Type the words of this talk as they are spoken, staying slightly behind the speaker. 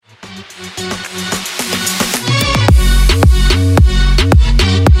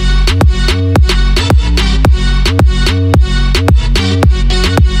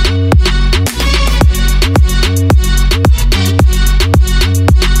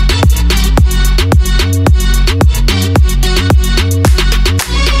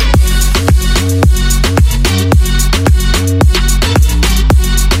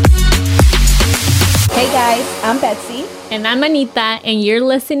I'm Betsy. And I'm Anita, and you're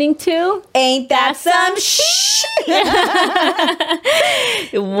listening to Ain't That Some Shh?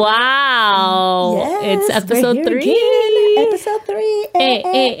 Wow. Yes, it's episode 3. Again. Episode 3.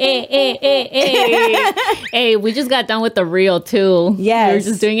 Hey, we just got done with the reel, too. Yes. We were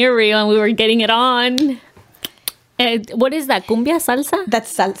just doing a reel, and we were getting it on. What is that? Cumbia salsa?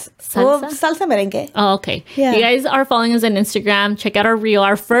 That's salsa. Salsa? Well, salsa merengue. Oh, okay. Yeah. You guys are following us on Instagram. Check out our reel,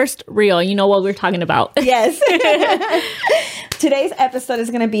 our first reel. You know what we're talking about. Yes. Today's episode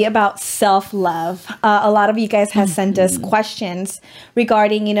is going to be about self-love. A lot of you guys have sent us questions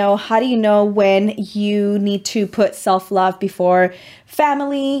regarding, how do you know when you need to put self-love before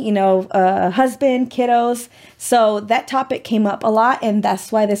family, husband, kiddos. So that topic came up a lot, and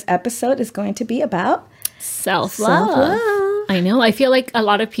that's why this episode is going to be about Self-love. I know. I feel like a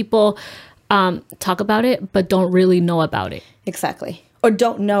lot of people talk about it, but don't really know about it. Exactly. Or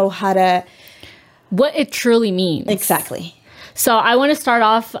don't know how to... what it truly means. Exactly. So I want to start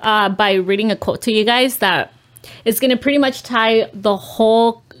off by reading a quote to you guys that is going to pretty much tie the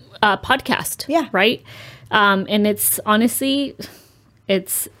whole podcast. Yeah. Right? And it's honestly...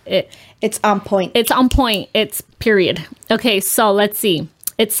 It's on point. It's on point. It's period. Okay, so let's see.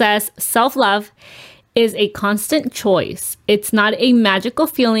 It says, self-love is a constant choice. It's not a magical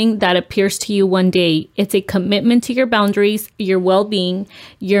feeling that appears to you one day. It's a commitment to your boundaries, your well-being,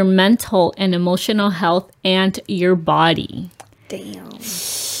 your mental and emotional health, and your body. Damn.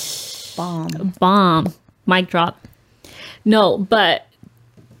 Bomb. Mic drop. No, but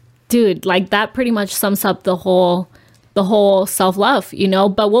dude, like that pretty much sums up the whole self-love,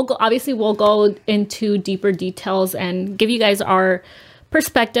 but we'll go into deeper details and give you guys our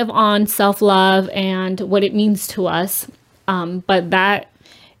perspective on self-love and what it means to us. But that...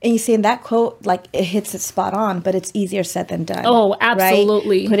 And you see in that quote, like it hits it spot on, but it's easier said than done. Oh,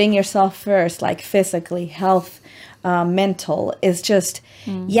 absolutely. Right? Putting yourself first, like physically, health, mental, is just,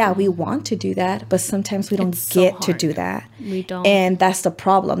 yeah, we want to do that, but sometimes we don't get to do that. We don't. And that's the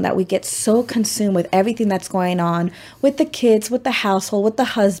problem, that we get so consumed with everything that's going on with the kids, with the household, with the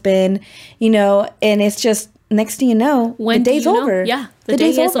husband, and it's just, next thing you know, the day's over. Yeah, the day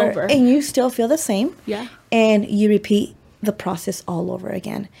is over. And you still feel the same. Yeah. And you repeat the process all over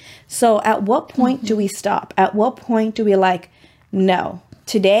again. So at what point do we stop? At what point do we no,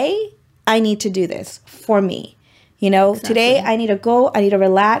 today I need to do this for me. Exactly. Today I need to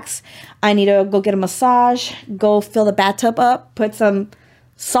relax. I need to go get a massage, go fill the bathtub up, put some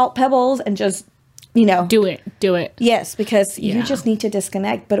salt pebbles and just, do it. Yes, because you just need to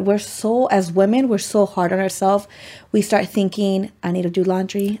disconnect. But as women, we're so hard on ourselves. We start thinking, I need to do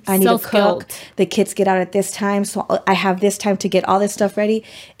laundry. I need to cook. The kids get out at this time, so I have this time to get all this stuff ready.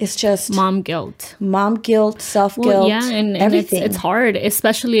 It's just mom guilt, self-guilt, and everything. It's hard,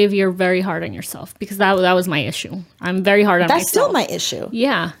 especially if you're very hard on yourself, because that was my issue. I'm very hard on myself. That's still my issue.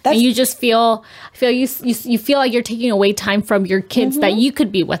 Yeah. And you just feel you feel like you're taking away time from your kids that you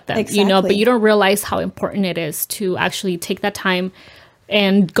could be with them, exactly. But you don't realize how important it is to actually take that time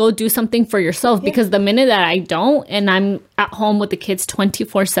and go do something for yourself. Because the minute that I don't, and I'm at home with the kids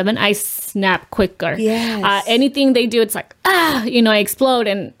 24/7, I snap quicker. Yes. Anything they do, it's like, I explode.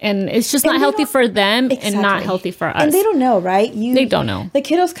 And it's just not healthy for them and not healthy for us. And they don't know, right? They don't know. The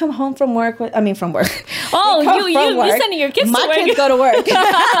kiddos come home from work. From work. Oh, you sending your kids to work. My kids go to work. They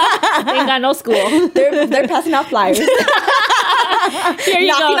ain't got no school. They're passing out flyers. Here you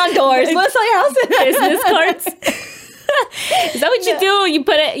knocking go. on doors. Let's sell your house. Business cards. Is that what you do? You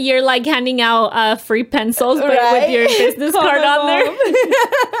put it. You're like handing out free pencils, but with your business card on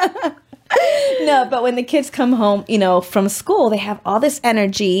there. No, but when the kids come home, from school, they have all this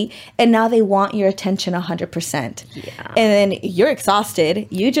energy, and now they want your attention 100%. Yeah. And then you're exhausted.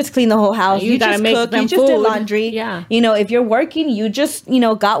 You just clean the whole house. You just cook. You just did laundry. Yeah. If you're working, you just,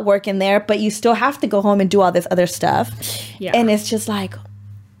 got work in there, but you still have to go home and do all this other stuff. Yeah. And it's just like,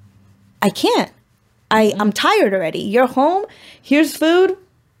 I can't. I'm tired already. You're home. Here's food.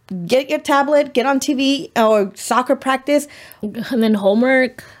 Get your tablet. Get on TV or soccer practice. And then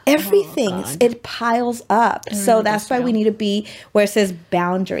homework. Everything. It piles up. So that's why we need to be where it says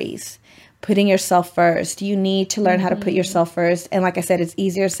boundaries. Putting yourself first. You need to learn how to put yourself first. And like I said, it's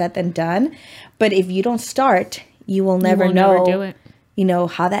easier said than done. But if you don't start, you will never know. Never do it. you know,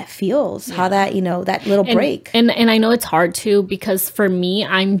 how that feels, how that, you know, that little break. And I know it's hard too, because for me,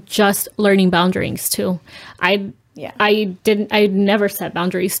 I'm just learning boundaries too. I never set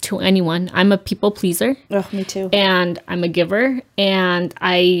boundaries to anyone. I'm a people pleaser. Oh, me too. And I'm a giver, and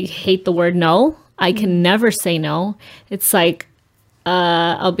I hate the word no. I can never say no. It's like,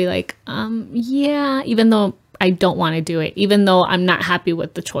 I'll be like, yeah, even though I don't want to do it, even though I'm not happy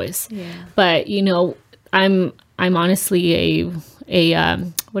with the choice. Yeah. But, you know, I'm honestly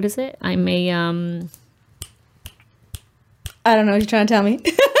what is it? I'm I don't know what you're trying to tell me.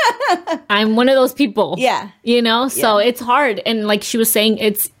 I'm one of those people. Yeah. You know, so it's hard. And like she was saying,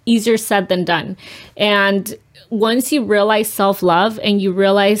 it's easier said than done. And once you realize self-love and you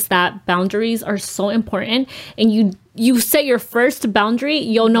realize that boundaries are so important, and you set your first boundary,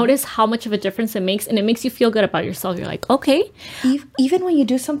 you'll notice how much of a difference it makes, and it makes you feel good about yourself. You're like, okay. Even when you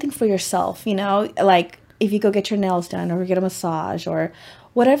do something for yourself, you know, like if you go get your nails done or get a massage or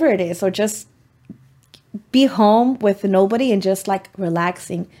whatever it is, or just be home with nobody and just like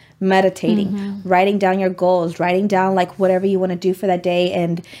relaxing, meditating, writing down your goals, writing down like whatever you want to do for that day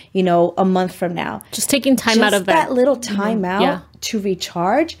and, you know, a month from now. Just taking time out of that little time out to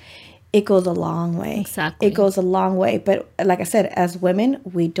recharge, it goes a long way. Exactly. It goes a long way. But like I said, as women,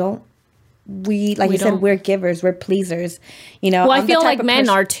 we're givers, we're pleasers. You know, well, I feel like men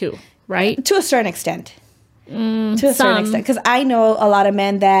are too, right? To a certain extent. To a certain extent. Because I know a lot of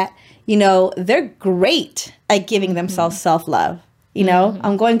men that, you know, they're great at giving themselves self-love. You know,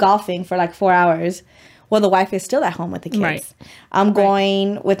 I'm going golfing for like 4 hours. Well, the wife is still at home with the kids. Right. I'm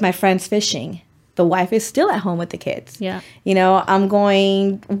going with my friends fishing. The wife is still at home with the kids. Yeah. You know, I'm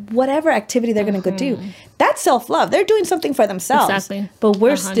going whatever activity they're going to go do. That's self-love. They're doing something for themselves. Exactly. But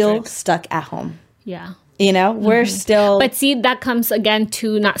we're still stuck at home. Yeah. You know, we're still. But see, that comes again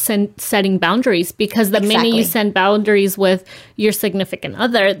to not setting boundaries, because the minute you set boundaries with your significant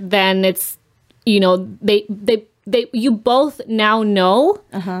other, then it's, you know, you both now know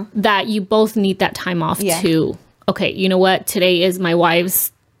that you both need that time off to, okay, you know what? Today is my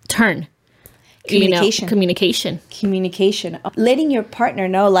wife's turn. Communication. Communication. Letting your partner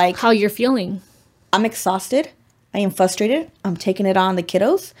know, like, how you're feeling. I'm exhausted. I am frustrated. I'm taking it on the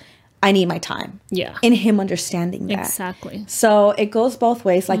kiddos. I need my time. Yeah. And him understanding that. Exactly. So it goes both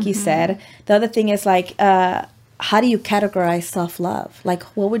ways, like you said. The other thing is, like, how do you categorize self-love? Like,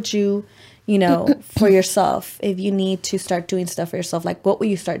 what would you, you know, for yourself, if you need to start doing stuff for yourself, like, what will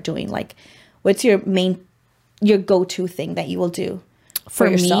you start doing? Like, what's your go-to thing that you will do for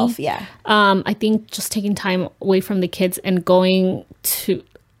yourself? Me, I think just taking time away from the kids and going to,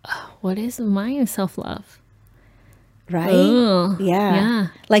 what is my self-love? Right? Ooh, yeah.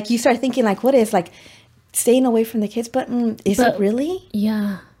 Like, you start thinking, like, what is, like, staying away from the kids? But is it really?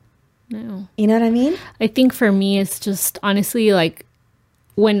 Yeah. No. You know what I mean? I think for me, it's just honestly, like,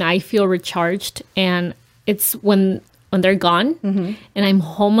 when I feel recharged, and it's when they're gone and I'm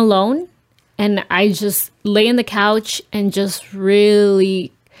home alone, and I just lay in the couch and just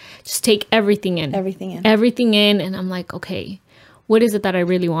really just take everything in. And I'm like, okay, what is it that I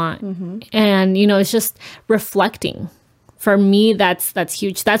really want? And, you know, it's just reflecting. For me, that's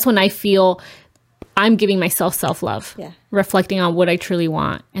huge. That's when I feel I'm giving myself self-love. Yeah. Reflecting on what I truly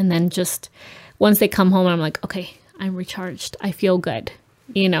want. And then just once they come home, I'm like, okay, I'm recharged. I feel good,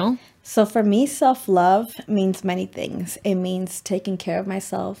 you know? So for me, self-love means many things. It means taking care of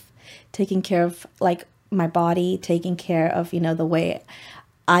myself, taking care of, like, my body, taking care of, you know, the way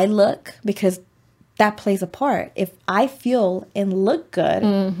I look, because that plays a part. If I feel and look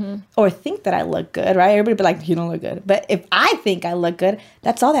good or think that I look good, right? Everybody be like, you don't look good. But if I think I look good,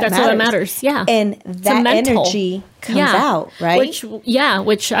 that's all that matters. That's all that matters, yeah. And that energy comes out, right?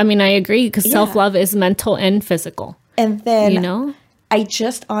 Which, I mean, I agree, because self-love is mental and physical. And then, you know? I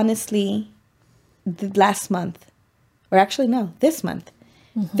just honestly, last month, or actually no, this month,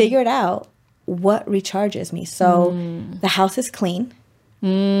 figured out what recharges me. So the house is clean.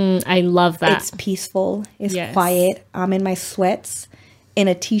 I love that. It's peaceful. It's quiet. I'm in my sweats, in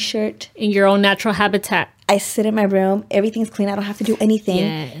a t-shirt. In your own natural habitat. I sit in my room. Everything's clean. I don't have to do anything.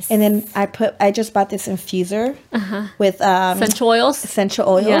 Yes. And then I just bought this infuser with essential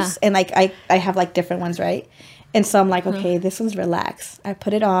oils. Yeah. And like I have like different ones, right? And so I'm like, okay, this one's relax. I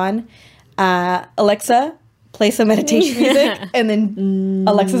put it on. Alexa, play some meditation music. And then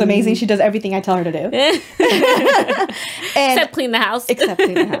Alexa's amazing. She does everything I tell her to do. Except clean the house.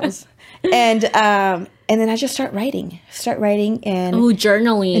 And then I just start writing and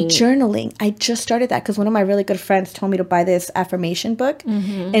journaling. I just started that because one of my really good friends told me to buy this affirmation book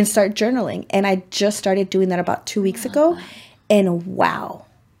and start journaling. And I just started doing that about 2 weeks ago. And wow,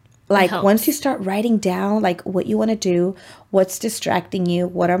 Like helps. once you start writing down like what you want to do, what's distracting you,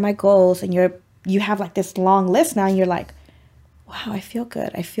 what are my goals, and you have like this long list now, and you're like, wow, I feel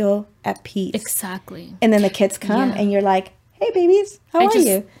good. I feel at peace. Exactly. And then the kids come Yeah. and you're like, hey babies, how are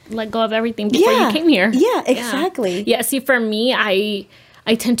you? Let go of everything before you came here. Yeah, exactly. Yeah, see, for me, I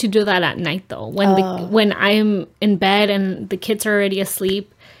tend to do that at night though. When I'm in bed and the kids are already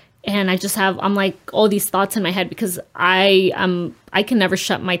asleep, and I'm like all these thoughts in my head, because I can never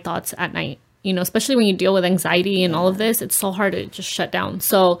shut my thoughts at night. You know, especially when you deal with anxiety and all of this, it's so hard to just shut down.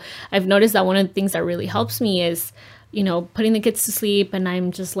 So I've noticed that one of the things that really helps me is, you know, putting the kids to sleep, and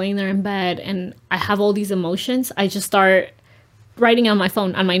I'm just laying there in bed and I have all these emotions. I just start writing on my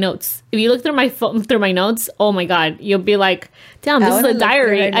phone, on my notes. If you look through my phone, through my notes, oh my God, you'll be like, damn, this is a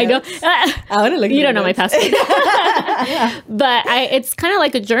diary. I don't, I want to look. you don't know my password. But it's kind of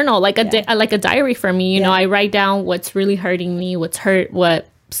like a journal, like like a diary for me. You know, I write down what's really hurting me, what's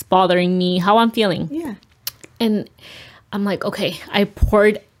bothering me, how I'm feeling. Yeah. And I'm like, okay, I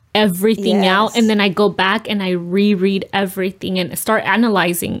poured everything out, and then I go back and I reread everything and start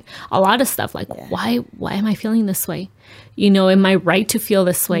analyzing a lot of stuff, like why am I feeling this way? You know, am I right to feel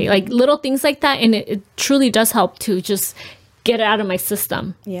this way? Like little things like that. And it truly does help to just get it out of my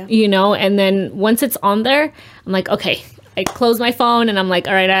system. You know, and then once it's on there, I'm like, okay, I close my phone and I'm like,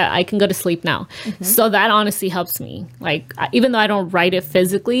 all right, I can go to sleep now. So that honestly helps me. Like, even though I don't write it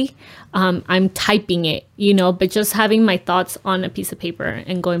physically, I'm typing it, you know, but just having my thoughts on a piece of paper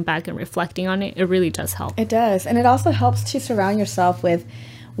and going back and reflecting on it, it really does help. It does. And it also helps to surround yourself with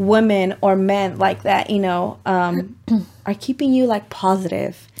women or men like that, you know, are keeping you like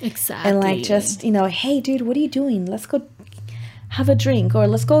positive. Exactly. And like just, you know, hey, dude, what are you doing? Let's go have a drink, or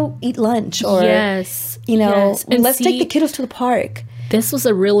let's go eat lunch, or you know, and let's take the kiddos to the park. This was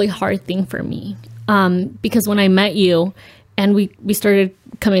a really hard thing for me, because when I met you and we started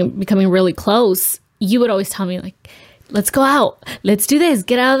becoming really close, you would always tell me like, let's go out, let's do this,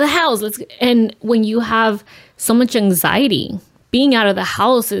 get out of the house, and when you have so much anxiety, being out of the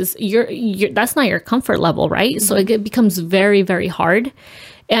house is that's not your comfort level, right? So it becomes very, very hard.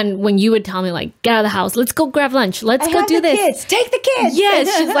 And when you would tell me, like, get out of the house, let's go grab lunch, let's go do this. Kids. Take the kids.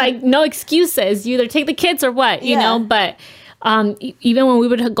 Yes, she's like, no excuses. You either take the kids or what, you know? But even when we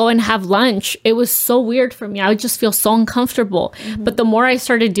would go and have lunch, it was so weird for me. I would just feel so uncomfortable. But the more I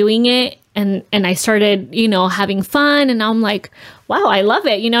started doing it, and I started, you know, having fun, and I'm like, wow, I love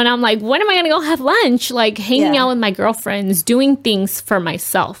it, you know? And I'm like, when am I going to go have lunch? Like, hanging out with my girlfriends, doing things for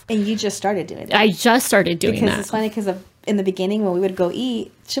myself. And you just started doing it. I just started doing that. Because it's funny, because in the beginning when we would go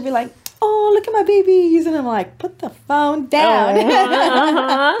eat, she'd be like, oh, look at my babies. And I'm like, put the phone down.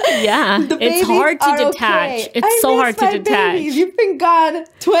 Yeah. It's hard to detach. Okay. It's so hard to detach. Babies. You've been gone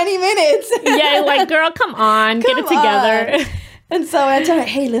 20 minutes. Yeah, like, girl, come on. Get it together. And so I told her,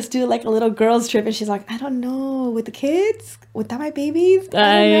 hey, let's do like a little girls trip. And she's like, I don't know, with the kids, without my babies.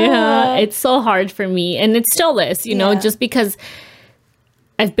 It's so hard for me. And it still is, you know, just because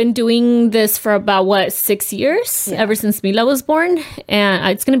I've been doing this for about 6 years, ever since Mila was born,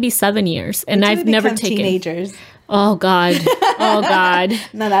 and it's going to be 7 years, and I've never taken teenagers. Oh God! Oh God!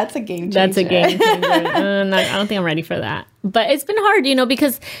 No, that's a game changer. That's a game changer. I don't think I'm ready for that. But it's been hard, you know,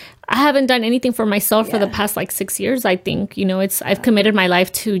 because I haven't done anything for myself for the past 6 years. I think, you know, I've committed my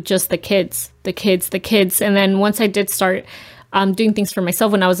life to just the kids, and then once I did start doing things for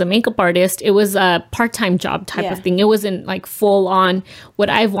myself when I was a makeup artist, it was a part-time job type of thing. It wasn't like full on what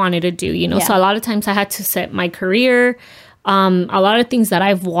I've wanted to do, you know? So a lot of times I had to set my career, a lot of things that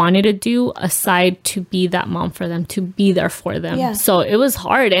I've wanted to do aside to be that mom for them, to be there for them. Yeah. So it was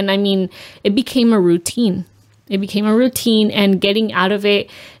hard. And I mean, it became a routine. And getting out of it,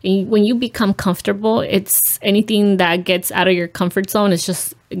 when you become comfortable, it's anything that gets out of your comfort zone, it's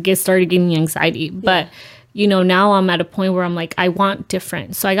just started giving me anxiety. But you know, now I'm at a point where I'm like, I want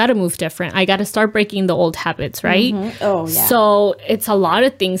different. So I got to move different. I got to start breaking the old habits, right? Oh, yeah. So it's a lot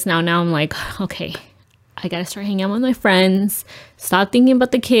of things now. Now I'm like, okay, I got to start hanging out with my friends. Stop thinking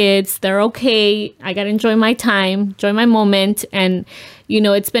about the kids. They're okay. I got to enjoy my time, enjoy my moment. And, you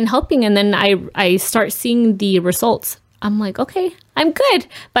know, it's been helping. And then I start seeing the results. I'm like, okay, I'm good.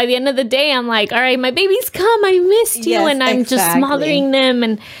 By the end of the day, I'm like, all right, my baby's come. I missed you. And I'm just smothering them.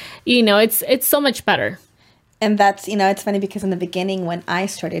 And, you know, it's so much better. And that's, you know, it's funny because in the beginning when I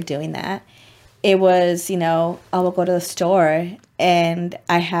started doing that, it was, you know, I will go to the store and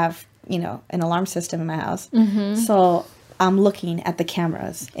I have, you know, an alarm system in my house. So I'm looking at the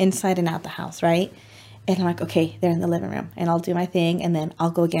cameras inside and out the house, right? And I'm like, okay, they're in the living room. And I'll do my thing and then I'll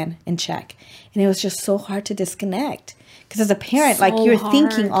go again and check. And it was just so hard to disconnect. Because as a parent, like, you're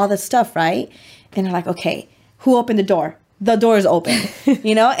thinking all this stuff, right? And you're like, okay, who opened the door? the door is open,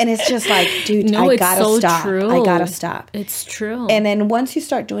 you know? And it's just like, dude, No, I it's gotta so stop. true. I gotta stop. It's true. And then once you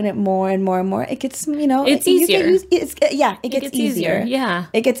start doing it more and more and more, it gets, you know, It's you get easier. it gets easier. Yeah.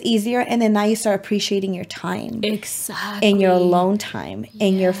 It gets easier. And then now you start appreciating your time Exactly. and your alone time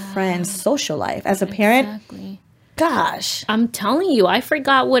and your friends' social life. As a parent, Exactly. gosh. I'm telling you, I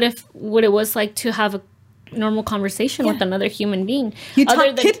forgot what it was like to have a normal conversation with another human being. You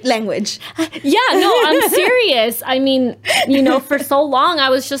talk kid language. Yeah, no, I'm serious. I mean, you know, for so long I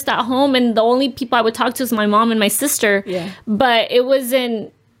was just at home and the only people I would talk to was my mom and my sister. Yeah. But it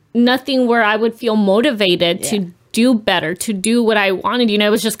wasn't nothing where I would feel motivated to do better, to do what I wanted. You know,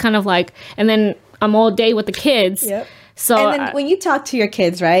 it was just kind of like, and then I'm all day with the kids. Yep. So And then when you talk to your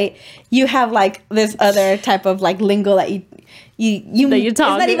kids, right, you have like this other type of like lingo that you talk. It's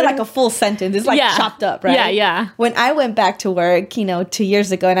not even like a full sentence. It's like chopped up, right? Yeah, yeah. When I went back to work, you know, 2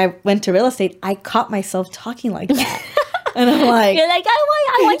 years ago, and I went to real estate, I caught myself talking like that, and I'm like, you're like,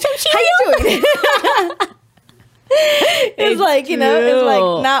 I want some "How you doing?" It's like, you know, it's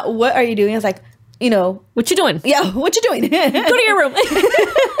like not what are you doing? It's like, you know, what you doing? yeah, what you doing? Go to your room.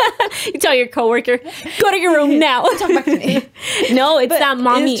 You tell your coworker, go to your room now. Talk back to me. No, it's that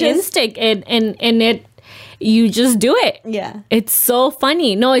mommy it's just- instinct, and it, you just do it. Yeah. It's so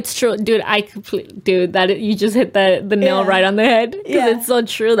funny. No, it's true, dude. You just hit the nail Yeah. right on the head because Yeah. it's so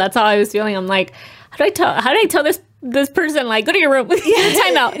true. That's how I was feeling. I'm like, how do I tell this person, like, go to your room?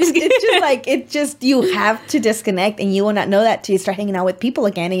 Time out. It's just like, you have to disconnect, and you will not know that till you start hanging out with people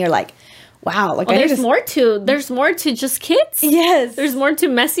again, and you're like, wow, like There's more to just kids. Yes. There's more to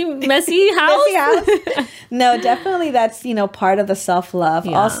messy house. Messy house. No, definitely that's, you know, part of the self-love.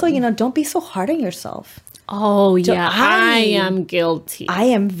 Yeah. Also, you know, don't be so hard on yourself. Oh yeah, I I am guilty. I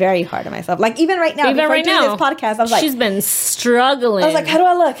am very hard on myself. Like even right now, Even before right doing now, this podcast, I was like, she's been struggling. I was like, how do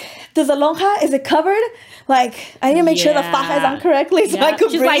I look? Does the lonja, is it covered? Like, I need to make sure the faja is on correctly so I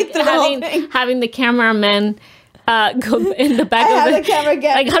could She's breathe like through the whole thing. having the cameraman go in the back I of have the camera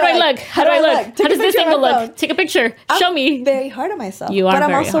get like, how do I like, look? How do I look? Take How a does this picture of angle my look? phone. Take a picture. Show I'm me. very hard on myself. You are but I'm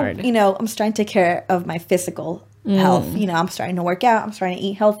very also, hard. you know, I'm starting to take care of my physical health. You know, I'm starting to work out. I'm starting to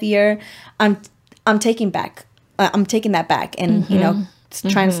eat healthier. I'm taking that back, and you know,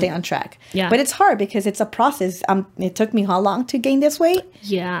 trying to stay on track. Yeah. But it's hard because it's a process. It took me how long to gain this weight?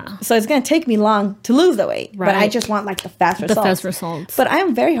 Yeah. So it's going to take me long to lose the weight. But I Right. just want like the fast results. But I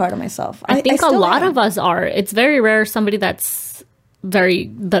am very hard on myself. I think a still lot am. of us are. It's very rare somebody that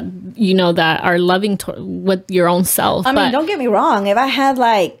are loving with your own self. I mean, don't get me wrong. If I had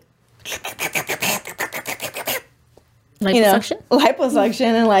like liposuction. liposuction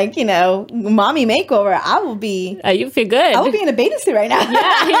and like, you know, mommy makeover, I will be You feel good. I would be in a bathing suit right now.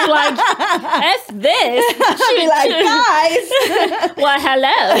 Yeah, he's like, F this. I'd be like, guys. Well,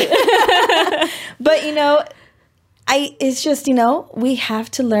 hello. But you know, it's just, you know, we have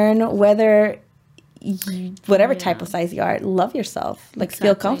to learn whatever type of size you are, love yourself, like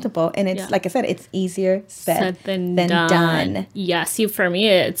feel Exactly. comfortable. And it's like I said, it's easier said than done. Yeah, see, for me,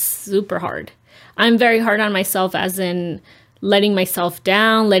 it's super hard. I'm very hard on myself, as in letting myself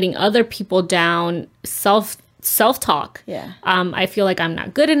down, letting other people down, self-talk. Yeah. I feel like I'm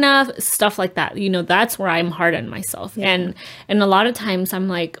not good enough, stuff like that. You know, that's where I'm hard on myself. And a lot of times I'm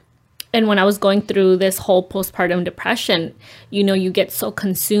like, and when I was going through this whole postpartum depression, you know, you get so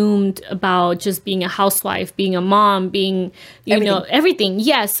consumed about just being a housewife, being a mom, being, you know, everything.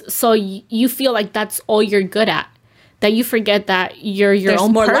 Yes. So you feel like that's all you're good at, that you forget that you're your There's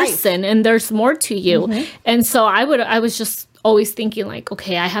own more person and there's more to you. And so I was just always thinking like,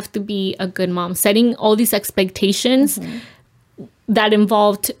 okay, I have to be a good mom, setting all these expectations that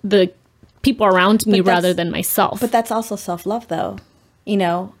involved the people around me rather than myself. But that's also self-love though. You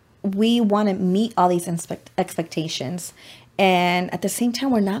know, we want to meet all these expectations, and at the same time,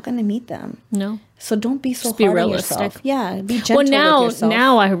 we're not going to meet them. No. So don't be so be hard on realistic. yourself. Yeah, be gentle with yourself.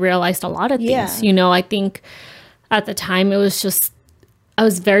 Now I realized a lot of things. Yeah. You know, I think at the time it was just, I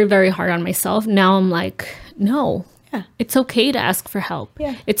was very, very hard on myself. Now I'm like, no, it's okay to ask for help.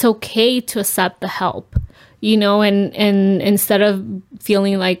 Yeah. It's okay to accept the help. You know, and instead of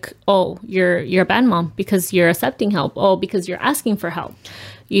feeling like, oh, you're a bad mom because you're accepting help. Oh, because you're asking for help.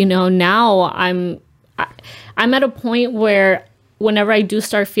 You know, now I'm at a point where whenever I do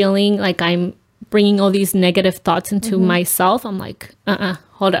start feeling like I'm bringing all these negative thoughts into myself, I'm like,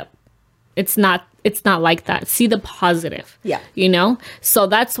 hold up. It's not like that. See the positive. Yeah. You know? So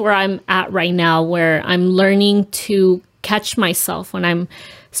that's where I'm at right now, where I'm learning to catch myself when I'm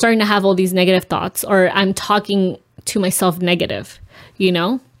starting to have all these negative thoughts, or I'm talking to myself negative, you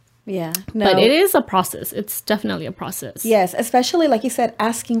know? Yeah. No. But it is a process. It's definitely a process. Yes, especially like you said,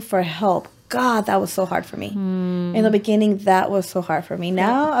 asking for help God, that was so hard for me. In the beginning, that was so hard for me.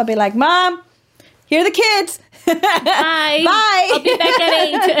 Now I'll be like, Mom, here are the kids. Bye. Bye. I'll be back at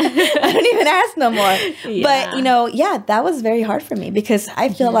 8. I don't even ask no more. Yeah. But, you know, that was very hard for me because I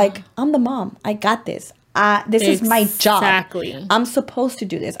feel like I'm the mom. I got this. This is my job. Exactly. I'm supposed to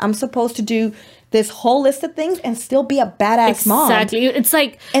do this. I'm supposed to do this whole list of things and still be a badass mom. Exactly. It's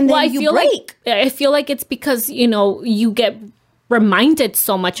like, And then well, you break. I feel like it's because, you know, you get reminded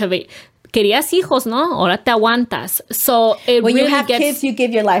so much of it. Querías hijos, no? Ahora te aguantas. So it When really you have gets, kids, you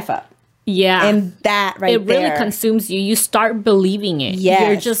give your life up. yeah. And that right it really there. consumes you. You start believing it. Yes.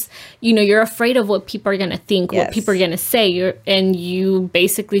 You're just, you know, you're afraid of what people are going to think, what Yes. people are going to say. And you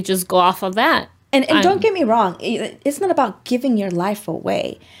basically just go off of that. And don't get me wrong. It's not about giving your life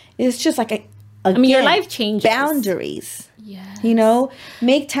away. It's just like I mean, your again, life changes. Boundaries. Yes. You know,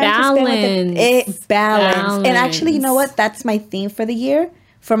 make time to spend with it. Balance. And actually, you know what? That's my theme for the year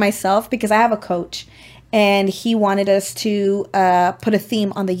for myself because I have a coach and he wanted us to put a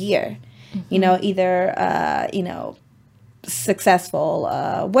theme on the year. You know, either, you know, successful,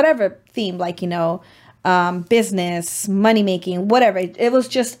 whatever theme, like, you know, business, money making, whatever. It was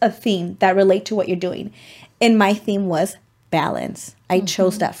just a theme that relate to what you're doing. And my theme was balance. I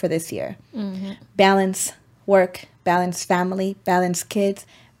chose that for this year. Balance work, balance family, balance kids,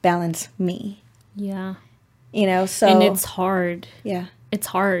 balance me. Yeah. You know, so. And it's hard. Yeah. It's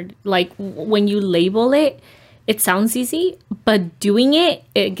hard. Like when you label it, it sounds easy, but doing it,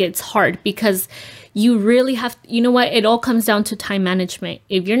 it gets hard because you really have, you know what? It all comes down to time management.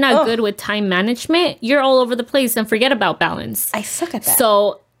 If you're not good with time management, you're all over the place and forget about balance. I suck at that.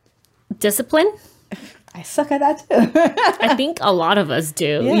 So discipline, I suck at that too. I think a lot of us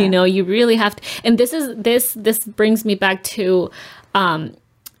do. Yeah. You know, you really have to. And this brings me back to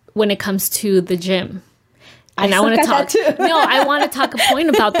when it comes to the gym. And I want to talk. No, I want to talk a point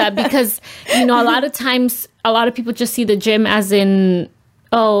about that because, you know, a lot of times, a lot of people just see the gym as in,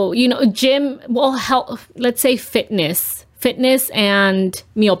 oh, you know, gym will help, let's say fitness and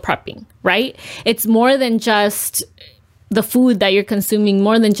meal prepping, right? It's more than just the food that you're consuming,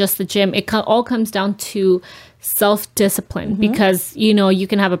 more than just the gym. It all comes down to self-discipline because, you know, you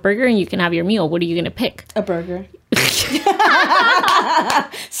can have a burger and you can have your meal. What are you going to pick? A burger.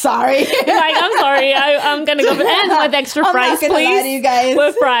 Sorry. Like, I'm sorry. I'm going to go with extra I'm fries, not gonna please. lie to you guys.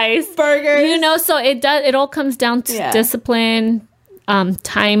 With fries. Burgers. You know, so it all comes down to discipline,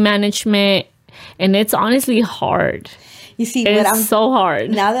 time management, and it's honestly hard. You see, It's so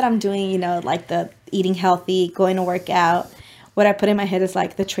hard. now that I'm doing, you know, like the eating healthy, going to work out, what I put in my head is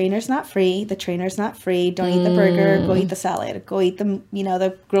like, the trainer's not free. The trainer's not free. Don't eat the burger. Go eat the salad. Go eat the, you know,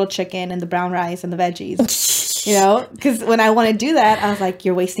 the grilled chicken and the brown rice and the veggies. You know, because when I want to do that, I was like,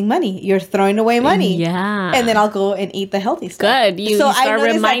 you're wasting money. You're throwing away money. Yeah. And then I'll go and eat the healthy stuff. Good. You I start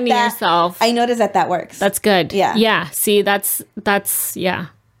noticed reminding yourself. I noticed that works. That's good. Yeah. Yeah. See, that's yeah.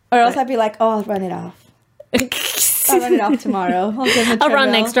 Or else I'd be like, oh, I'll run it off. I'll run it off tomorrow. I'll give it I'll run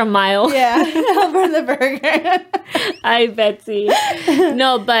an extra mile. Yeah, I'll burn the burger. I Betsy.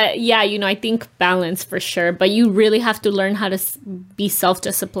 No, but yeah, you know, I think balance for sure. But you really have to learn how to be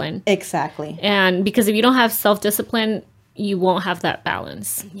self-disciplined. Exactly. And because if you don't have self-discipline, you won't have that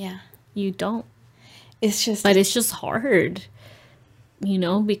balance. Yeah. You don't. It's just. But it's just hard, you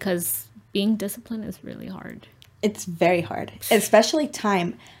know, because being disciplined is really hard. It's very hard, especially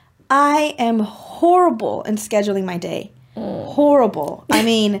time. I am horrible in scheduling my day. Horrible. I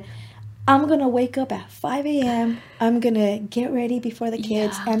mean, I'm going to wake up at 5 a.m. I'm going to get ready before the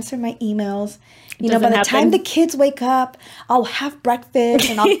kids, answer my emails. You know, by the time the kids wake up, I'll have breakfast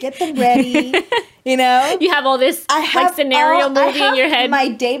and I'll get them ready. You know? You have all this like scenario movie in your head. My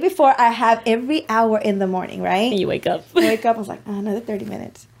day before, I have every hour in the morning, right? And you wake up. I wake up, I was like, oh, another 30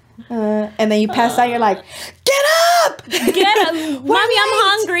 minutes. And then you pass out, you're like, get up! Get up! Mommy, I'm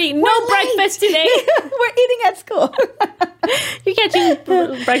hungry. No breakfast today. We're eating at school. You're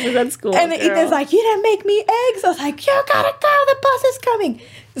catching breakfast at school. And Ethan's like, you didn't make me eggs. I was like, you gotta go. The bus is coming.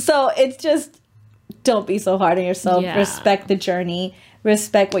 So it's just, don't be so hard on yourself. Yeah. Respect the journey.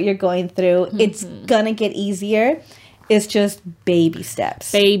 Respect what you're going through. It's gonna get easier. It's just baby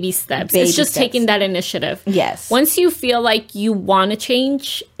steps. Baby steps. It's just taking that initiative. Yes. Once you feel like you want to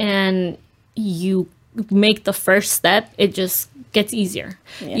change and you make the first step, it just gets easier.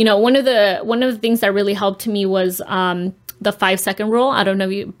 Yeah. You know, one of the things that really helped me was the 5-second rule. I don't know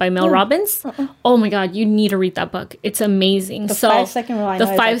if you, by Mel Robbins. Oh my God, you need to read that book. It's amazing. The 5-second rule. I know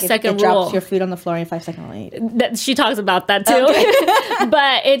the 5-second rule. rule. Drops your food on the floor in 5 seconds. Only. She talks about that too. Okay.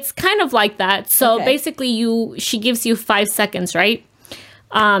 But it's kind of like that. So basically, she gives you 5 seconds, right?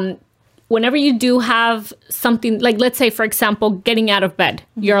 whenever you do have something, like let's say, for example, getting out of bed,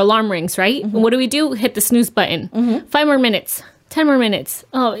 your alarm rings, right? What do? Hit the snooze button. 5 more minutes, 10 more minutes.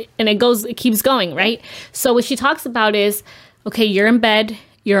 Oh, and it keeps going, right? So what she talks about is, okay, you're in bed,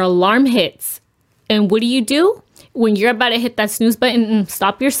 your alarm hits. And what do? When you're about to hit that snooze button,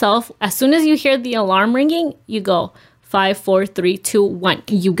 stop yourself. As soon as you hear the alarm ringing, you go 5, 4, 3, 2, 1.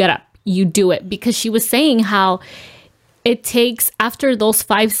 You get up, you do it. Because she was saying how it takes, after those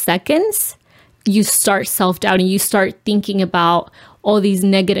 5 seconds, you start self-doubting. You start thinking about all these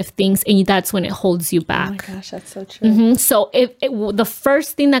negative things, and that's when it holds you back. Oh my gosh, that's so true. So if the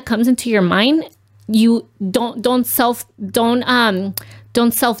first thing that comes into your mind, you don't self-doubt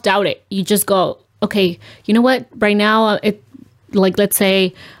it. You just go, okay, you know what? Right now, let's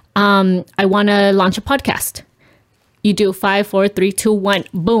say I want to launch a podcast. You do 5, 4, 3, 2, 1.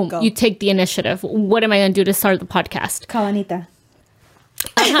 Boom. Go. You take the initiative. What am I going to do to start the podcast? Call Anita.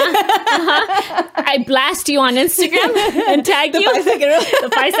 I blast you on Instagram and tag you. 5 second rule.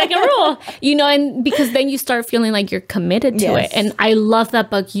 The 5 second rule. And because then you start feeling like you're committed to it. And I love that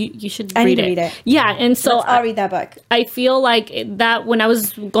book. You should read it. Read it. Yeah. And so I'll read that book. I feel like that when I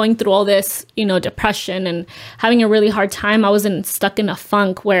was going through all this, depression and having a really hard time, I was stuck in a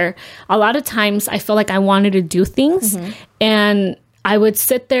funk where a lot of times I felt like I wanted to do things and I would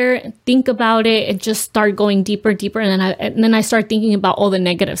sit there and think about it and just start going deeper, and then I start thinking about all the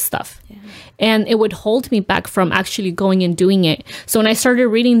negative stuff. Yeah. And it would hold me back from actually going and doing it. So when I started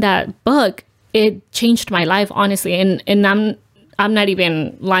reading that book, it changed my life, honestly. And I'm not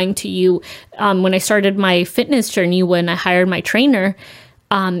even lying to you. When I started my fitness journey, when I hired my trainer,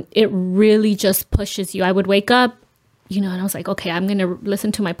 it really just pushes you. I would wake up, and I was like, okay, I'm going to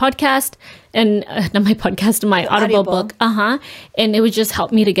listen to my podcast and not my podcast, my Audible book. And it would just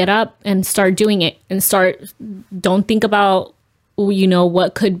help me to get up and start doing it and don't think about,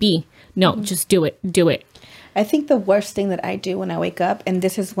 what could be. No, just do it. Do it. I think the worst thing that I do when I wake up, and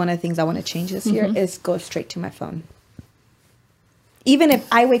this is one of the things I want to change this year, is go straight to my phone. Even if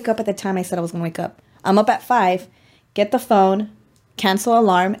I wake up at the time I said I was going to wake up, I'm up at 5, get the phone, cancel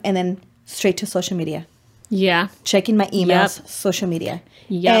alarm, and then straight to social media. Yeah. Checking my emails, social media.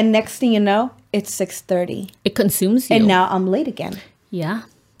 Yep. And next thing you know, it's 6:30. It consumes you. And now I'm late again. Yeah.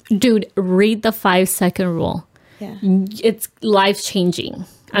 Dude, read the 5 second rule. Yeah. It's life changing.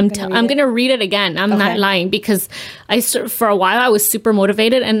 I'm going to read it again. I'm not lying, because for a while I was super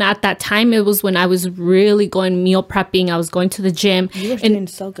motivated. And at that time, it was when I was really going meal prepping. I was going to the gym. You were doing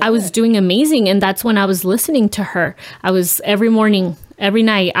so good. I was doing amazing. And that's when I was listening to her. I was every morning, every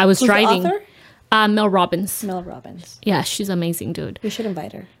night. I was driving. The author? Mel Robbins. Mel Robbins. Yeah, she's amazing, dude. We should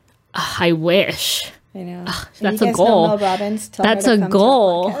invite her. I wish. I know. That's a goal. Mel Robbins, that's a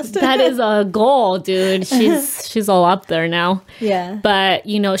goal. That is a goal, dude. She's all up there now. Yeah. But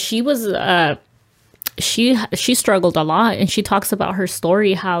she was she struggled a lot, and she talks about her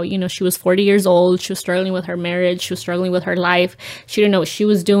story, how she was 40 years old, she was struggling with her marriage, she was struggling with her life, she didn't know what she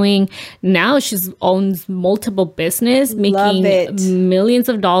was doing. Now she owns multiple business, making millions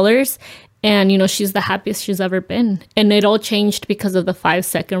of dollars. And, she's the happiest she's ever been. And it all changed because of the 5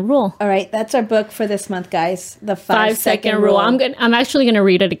 second rule. All right. That's our book for this month, guys. The 5 second rule. I'm actually going to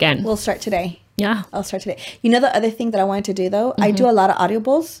read it again. We'll start today. Yeah. I'll start today. The other thing that I wanted to do, though, I do a lot of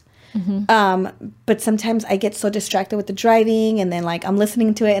audibles. But sometimes I get so distracted with the driving, and then I'm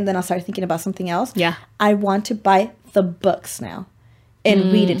listening to it, and then I'll start thinking about something else. Yeah. I want to buy the books now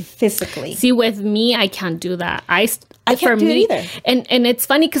and read it physically. See, with me, I can't do that. I can't do it either. And it's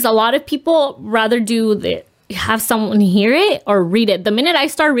funny because a lot of people rather have someone hear it or read it. The minute I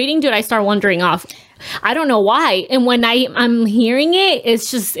start reading, dude, I start wandering off. I don't know why. And when I'm hearing it, it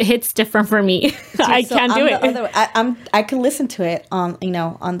hits different for me. Dude, I can't do it. I can listen to it on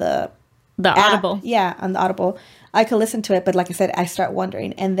the Audible. Yeah, on the Audible. I could listen to it, but like I said, I start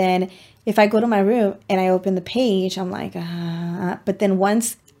wondering. And then if I go to my room and I open the page, I'm like, but then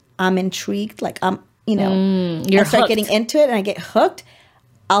once I'm intrigued, I start getting into it and I get hooked,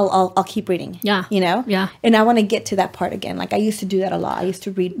 I'll keep reading. Yeah. Yeah. And I want to get to that part again. I used to do that a lot. I used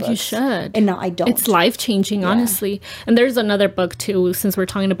to read books. You should. And now I don't. It's life-changing, honestly. And there's another book, too, since we're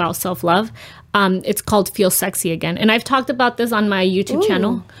talking about self-love. It's called Feel Sexy Again. And I've talked about this on my YouTube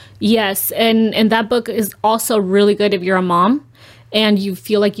channel. Yes. And that book is also really good if you're a mom and you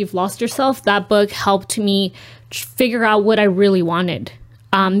feel like you've lost yourself. That book helped me figure out what I really wanted.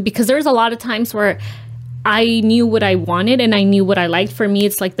 Because there's a lot of times where I knew what I wanted and I knew what I liked. For me,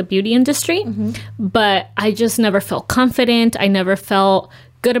 it's like the beauty industry. But I just never felt confident. I never felt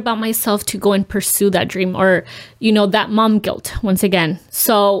good about myself to go and pursue that dream, or, that mom guilt once again.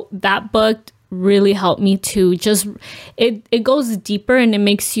 So that book really helped me to just, it goes deeper and it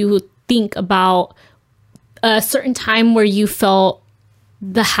makes you think about a certain time where you felt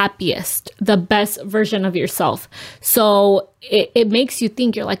the happiest, the best version of yourself. So it makes you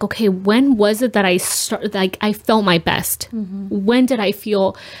think, you're like, okay, when was it that I felt my best? When did I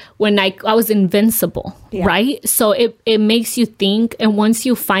feel when I was invincible, right? So it makes you think. And once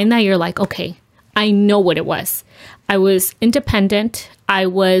you find that, you're like, okay, I know what it was. I was independent. I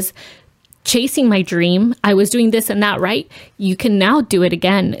was chasing my dream. I was doing this and that, right? You can now do it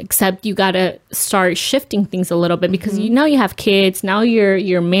again, except you got to start shifting things a little bit because now you have kids. Now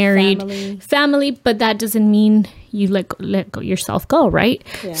you're married, family, but that doesn't mean you let go yourself go, right?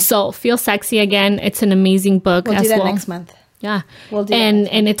 Yeah. So Feel Sexy Again. It's an amazing book. We'll do that next month. Yeah. We'll do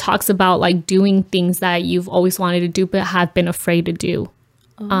and it talks about like doing things that you've always wanted to do but have been afraid to do.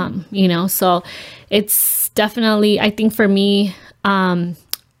 So it's definitely, I think for me,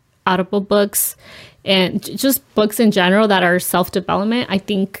 Audible books and just books in general that are self-development, I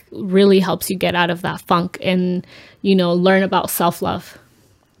think really helps you get out of that funk and, learn about self-love.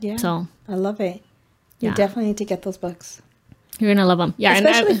 Yeah. So I love it. You definitely need to get those books. You're going to love them. Yeah.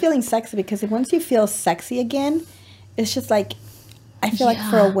 Especially feeling sexy, because once you feel sexy again, it's just like, I feel like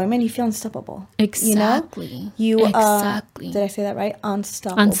for a woman, you feel unstoppable. Exactly. Exactly. Did I say that right?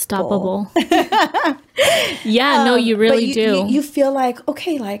 Unstoppable. Yeah, no, you really do. You feel like,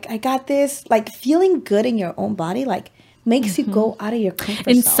 okay, like I got this. Like feeling good in your own body, like makes you go out of your comfort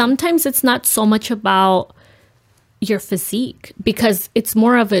zone. And sometimes it's not so much about your physique, because it's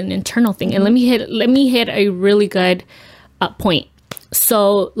more of an internal thing. And let me hit a really good point.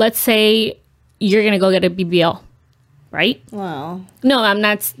 So let's say you're gonna go get a BBL. Right? Wow. No, I'm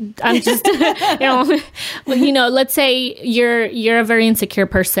not. I'm just, let's say you're a very insecure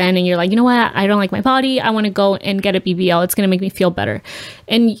person and you're like, you know what? I don't like my body. I want to go and get a BBL. It's going to make me feel better.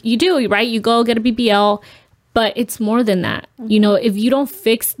 And you do, right? You go get a BBL, but it's more than that. If you don't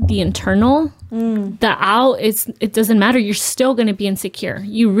fix the internal, the out, it doesn't matter. You're still going to be insecure.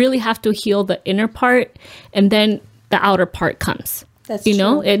 You really have to heal the inner part, and then the outer part comes. That's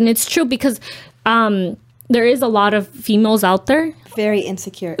true. And it's true because, there is a lot of females out there. Very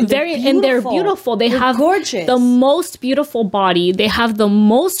insecure. And they're beautiful. They're have gorgeous. The most beautiful body. They have the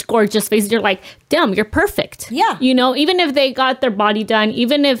most gorgeous face. You're like, damn, you're perfect. Yeah. Even if they got their body done,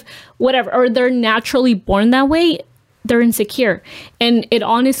 even if whatever, or they're naturally born that way, they're insecure. And it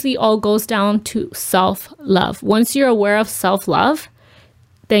honestly all goes down to self-love. Once you're aware of self-love,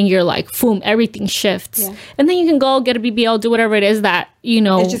 then you're like, boom, everything shifts. Yeah. And then you can go get a BBL, do whatever it is that,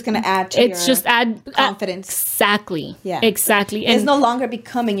 it's just going to add to your confidence. Exactly. Yeah. Exactly. It's no longer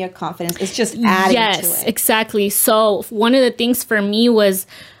becoming your confidence. It's just adding to it. Yes, exactly. So one of the things for me was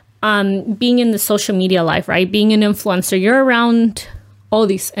being in the social media life, right? Being an influencer. You're around all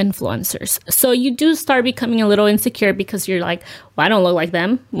these influencers. So you do start becoming a little insecure because you're like, well, I don't look like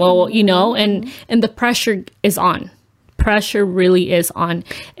them. Well, and the pressure is on. Pressure really is on,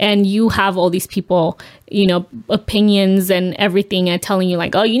 and you have all these people, opinions and everything, and telling you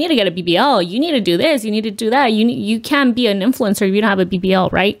like, oh, you need to get a BBL, you need to do this, you need to do that. You can't be an influencer if you don't have a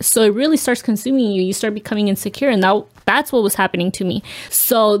BBL, right? So it really starts consuming you. You start becoming insecure, and that's what was happening to me.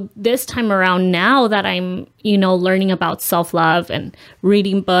 So this time around, now that I'm learning about self-love and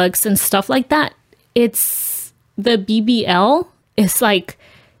reading books and stuff like that, it's the BBL is like,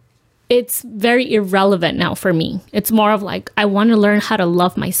 it's very irrelevant now for me. It's more of like, I want to learn how to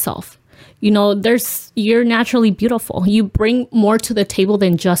love myself. You're naturally beautiful. You bring more to the table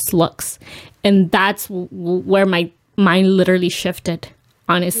than just looks. And that's where my mind literally shifted,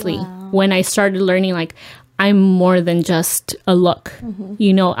 honestly. Wow. When I started learning, like, I'm more than just a look.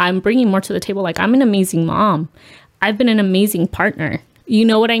 I'm bringing more to the table. Like, I'm an amazing mom. I've been an amazing partner. You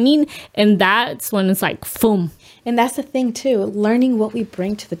know what I mean? And that's when it's like, boom. And that's the thing too, learning what we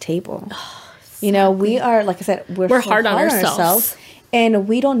bring to the table. Exactly. We are, like I said, we're so hard on ourselves. And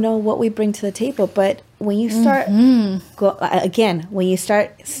we don't know what we bring to the table. But when you start, when you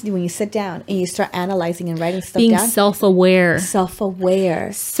sit down and you start analyzing and writing stuff down. Being self-aware.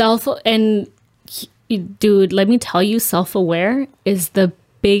 And dude, let me tell you, self-aware is the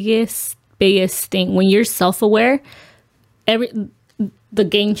biggest thing. When you're self-aware, the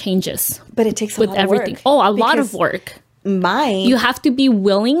game changes. But it takes a lot of work. Oh, a lot of work. You have to be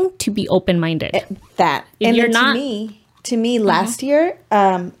willing to be open-minded. And you're not. To me, last year,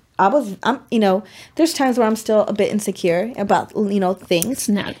 there's times where I'm still a bit insecure about, things. It's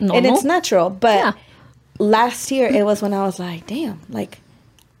not normal. And it's natural. But last year, it was when I was like, damn, like,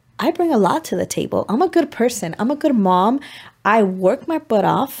 I bring a lot to the table. I'm a good person. I'm a good mom. I work my butt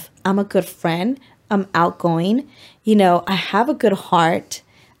off. I'm a good friend. I'm outgoing. I have a good heart.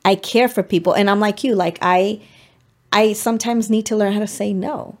 I care for people. And I'm like you, like I sometimes need to learn how to say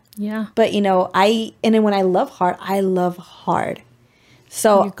no. Yeah. But and then when I love hard.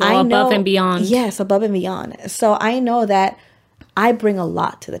 So You go I know above and beyond. Yes, above and beyond. So I know that I bring a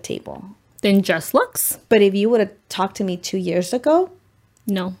lot to the table. Than just looks. But if you would have talked to me 2 years ago,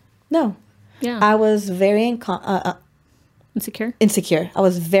 No. no. Yeah. I was very Insecure. insecure. I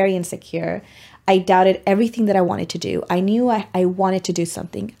was very insecure. I doubted everything that I wanted to do. I knew I wanted to do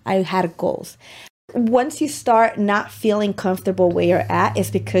something. I had goals. Once you start not feeling comfortable where you're at, it's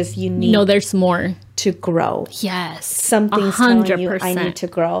because you need There's more. to grow. Yes. Something's telling you I need to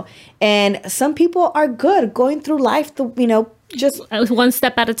grow. And some people are good going through life, just one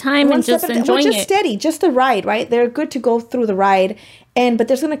step at a time and just enjoying just it. steady, just the ride, right? They're good to go through the ride. But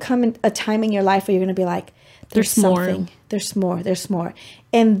there's going to come a time in your life where you're going to be like, there's something. More. There's more.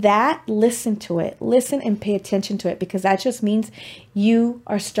 And that, listen to it. Listen and pay attention to it, because that just means you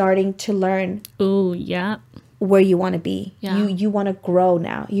are starting to learn Oh, yeah. where you want to be. Yeah. You want to grow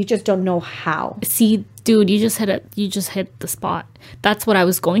now. You just don't know how. See, dude, you just hit the spot. That's what I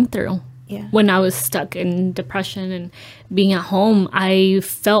was going through. Yeah. When I was stuck in depression and being at home, I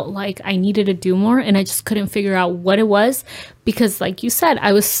felt like I needed to do more, and I just couldn't figure out what it was, because like you said,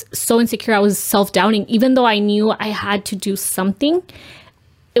 I was so insecure. I was self-doubting. Even though I knew I had to do something,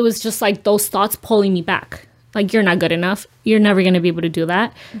 it was just like those thoughts pulling me back. Like, you're not good enough. You're never going to be able to do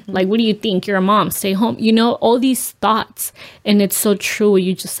that. Mm-hmm. Like, what do you think? You're a mom. Stay home. All these thoughts. And it's so true what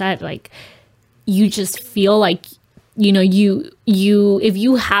you just said. Like, you just feel like, you if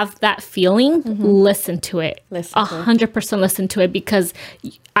you have that feeling, listen to it. 100% listen to it, because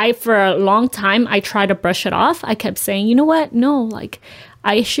for a long time, I tried to brush it off. I kept saying, you know what? No, like,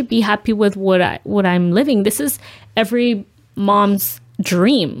 I should be happy with what I'm living. This is every mom's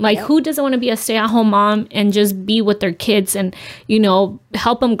dream. Like, who doesn't want to be a stay-at-home mom and just be with their kids and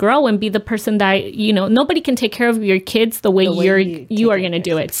help them grow and be the person that nobody can take care of your kids the way you are going to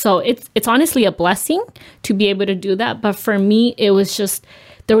do it. So it's honestly a blessing to be able to do that. But for me, it was just,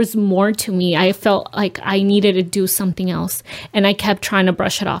 there was more to me. I felt like I needed to do something else, and I kept trying to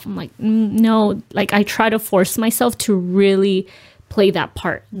brush it off. I'm like, no, like, I try to force myself to really play that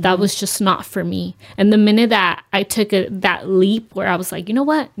part. That was just not for me. And the minute that I took that leap where I was like, you know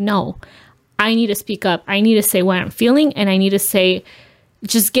what? No, I need to speak up. I need to say what I'm feeling, and I need to say,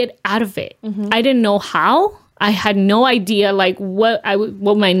 just get out of it. I didn't know how. I had no idea like what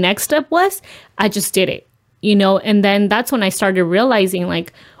my next step was. I just did it, and then that's when I started realizing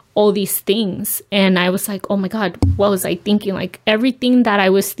like all these things. And I was like, oh my God, what was I thinking? Like, everything that I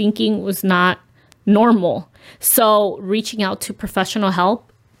was thinking was not normal. So reaching out to professional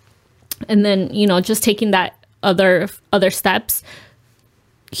help, and then, just taking that other steps,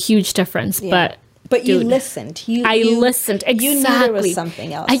 huge difference. Yeah. But you listened. I listened. Exactly. You knew there was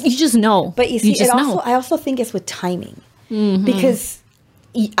something else. You just know. But you see, I also think it's with timing. Because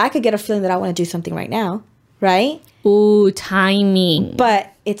I could get a feeling that I want to do something right now, right? Ooh, timing.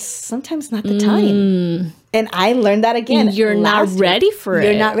 But it's sometimes not the time. And I learned that again. You're not ready for it.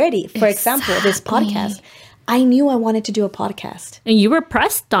 You're not ready. For example, this podcast. I knew I wanted to do a podcast. And you were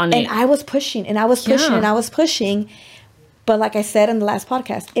pressed on it. And I was pushing, and I was pushing, and I was pushing. But like I said in the last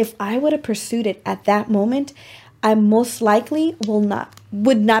podcast, if I would have pursued it at that moment, I most likely would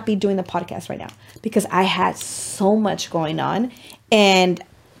not be doing the podcast right now, because I had so much going on. And,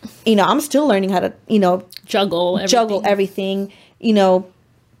 I'm still learning how to, juggle everything,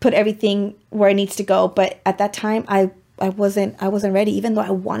 put everything where it needs to go. But at that time, I wasn't ready, even though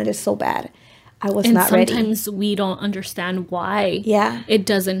I wanted it so bad. I was not ready. Sometimes we don't understand why Yeah. it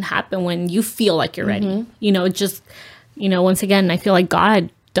doesn't happen when you feel like you're ready. Once again, I feel like God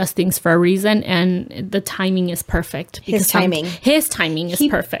does things for a reason, and the timing is perfect. His timing is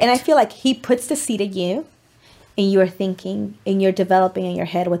perfect. And I feel like he puts the seed in you, and you are thinking, and you're developing in your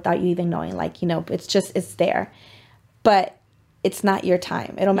head without you even knowing. Like, it's there. But it's not your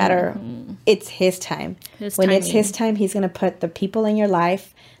time. It don't matter. It's his time. When it's his time, he's going to put the people in your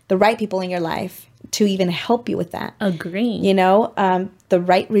life, the right people in your life, to even help you with that. Agree. The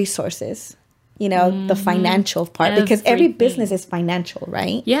right resources, the financial part, because every business is financial,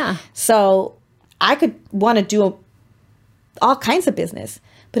 right? Yeah. So I could want to do all kinds of business,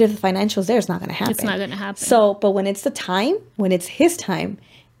 but if the financial's there, it's not going to happen. It's not going to happen. So, but when it's the time, when it's his time,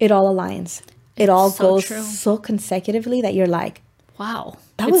 it all aligns. It all goes so consecutively that you're like, wow,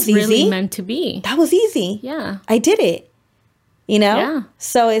 that was easy. Really meant to be. That was easy. Yeah. I did it. Yeah.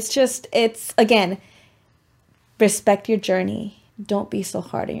 So it's again, respect your journey. Don't be so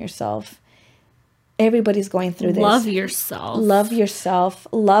hard on yourself. Everybody's going through this. Love yourself. Love yourself.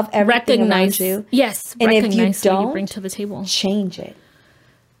 Love everything around you. Yes. And if you what don't, you bring to the table. Change it.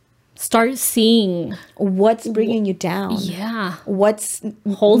 start seeing what's bringing you down. yeah What's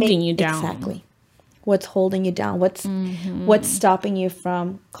holding you down. Exactly. What's holding you down? What's stopping you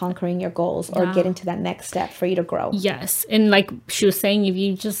from conquering your goals or getting to that next step for you to grow? Yes. And like she was saying, if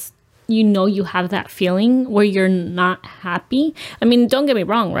you just, you know, you have that feeling where you're not happy. I mean, don't get me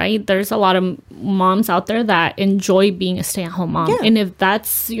wrong, right? There's a lot of moms out there that enjoy being a stay-at-home mom. Yeah. And if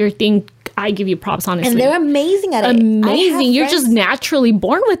that's your thing, I give you props, honestly. And they're amazing at it. Amazing. You're just naturally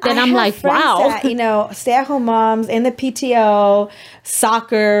born with it. I'm like, wow. That, you know, stay-at-home moms in the PTO,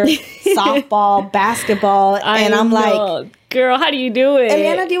 soccer, softball, basketball, and I'm like, girl, how do you do it?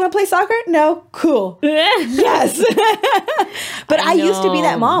 Eliana, do you want to play soccer? No, cool. Yes. But I used to be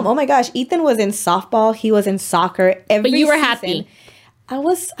that mom. Oh my gosh, Ethan was in softball. He was in soccer. Every but you were season. happy. I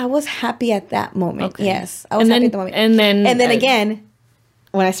was happy at that moment. Okay. Yes, I was happy at the moment. And then again,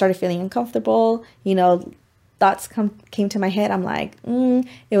 when I started feeling uncomfortable, you know, thoughts came to my head. I'm like,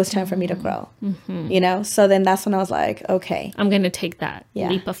 it was time for me to grow. You know, so then that's when I was like, okay, I'm gonna take that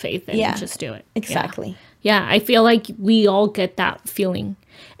leap of faith and just do it. Exactly. Yeah, I feel like we all get that feeling,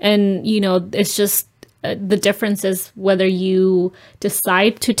 and you know, it's just the difference is whether you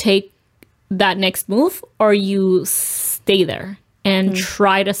decide to take that next move or you stay there and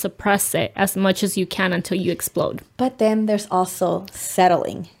try to suppress it as much as you can until you explode. But then there's also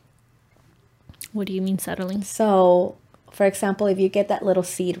settling. What do you mean settling? So, for example, if you get that little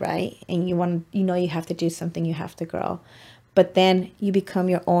seed, right, and you know you have to do something, you have to grow, but then you become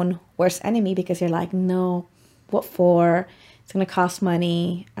your own worst enemy because you're like, no, what for? It's going to cost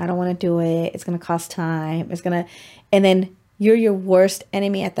money. I don't want to do it. It's going to cost time. And then you're your worst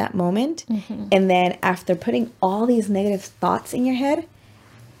enemy at that moment. And then after putting all these negative thoughts in your head,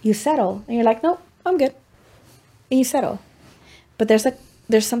 you settle and you're like, nope, I'm good. And you settle. But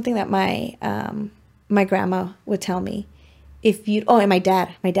there's something that my grandma would tell me. And my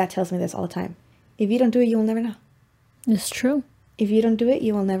dad tells me this all the time. If you don't do it, you will never know. It's true. If you don't do it,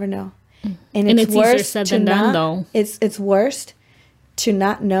 you will never know. And it's easier said than done, though. It's worse to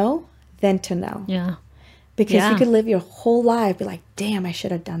not know than to know. Yeah. Because you could live your whole life, be like, damn, I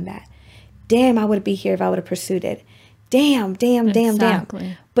should have done that. Damn, I would be here if I would have pursued it. Damn.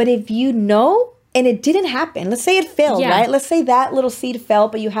 But if you know, and it didn't happen, let's say it failed, right? Let's say that little seed fell,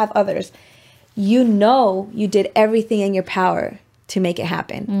 but you have others. You know you did everything in your power to make it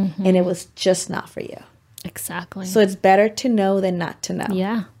happen. And it was just not for you. Exactly. So it's better to know than not to know.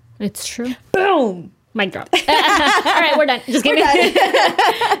 Yeah, it's true. Boom. Mic drop. All right, we're done. Just kidding.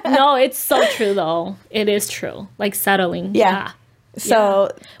 No, it's so true, though. It is true. Like settling. Yeah.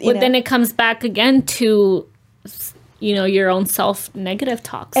 So, then it comes back again to, you know, your own self-negative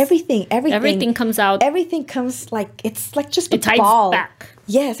talks. Everything comes out. Everything comes like, it's like just a it ties ball. Back.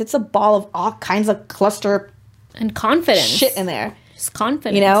 Yes, it's a ball of all kinds of cluster and confidence. Shit in there. Just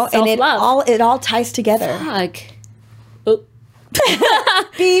confidence. You know, self-love. and it all ties together. Fuck. Oh.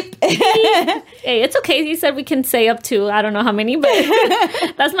 Beep. Hey, it's okay. He said we can say up to I don't know how many, but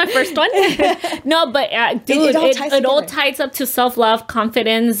that's my first one. No, but dude, it all ties up to self-love,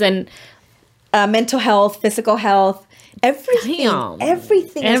 confidence, and mental health, physical health. Everything. Damn.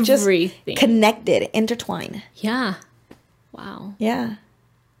 Everything is just connected, intertwined. Yeah. Wow. Yeah.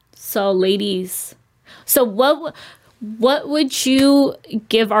 So, ladies, what would you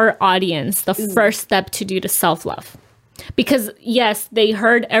give our audience the first step to do to self-love? Because, yes, they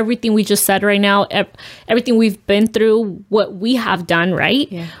heard everything we just said right now, everything we've been through, what we have done,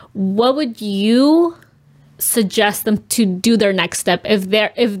 right? Yeah. What would you suggest them to do their next step if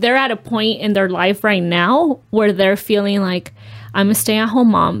they're at a point in their life right now where they're feeling like, I'm a stay-at-home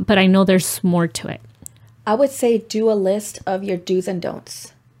mom, but I know there's more to it? I would say do a list of your do's and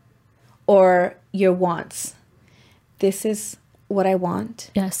don'ts or your wants. This is what I want.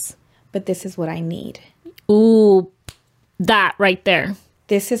 Yes. But this is what I need. Ooh, that right there.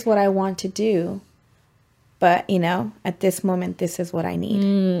 This is what I want to do. But, you know, at this moment, this is what I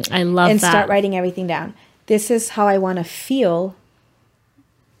need. I love that. And start writing everything down. This is how I want to feel.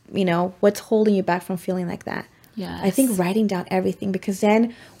 You know, what's holding you back from feeling like that? Yes. I think writing down everything, because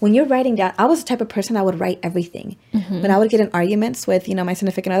then when you're writing down, I was the type of person I would write everything. When I would get in arguments with, you know, my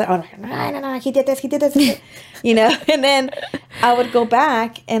significant other, I was like, no, he did this, you know, and then I would go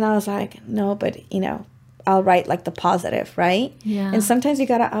back and I was like, no, but, you know, I'll write like the positive, right? Yeah. And sometimes you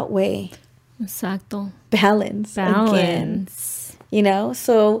got to outweigh. Exacto. Balance. Again, you know,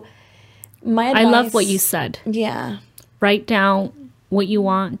 so my advice, I love what you said. Yeah. Write down what you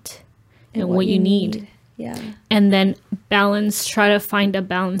want and what you need. Yeah. And then try to find a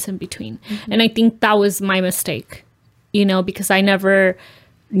balance in between. And I think that was my mistake, you know, because I never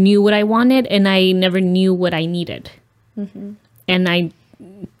knew what I wanted and I never knew what I needed. And I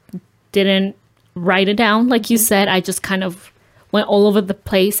didn't write it down. Like you said, I just kind of went all over the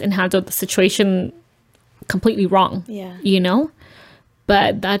place and handled the situation completely wrong. Yeah. You know?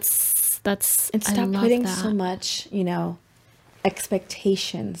 But that's and stop putting so much, you know,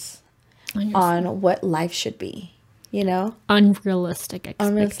 expectations on what life should be, you know? Unrealistic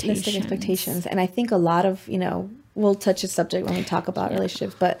expectations. And I think a lot of, you know, we'll touch a subject when we talk about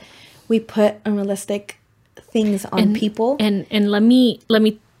relationships, but we put unrealistic things on people. And let me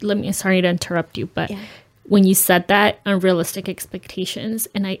sorry to interrupt you, but when you said that, unrealistic expectations,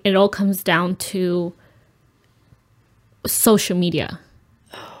 and it all comes down to social media.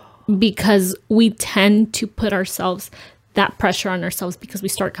 Because we tend to put that pressure on ourselves because we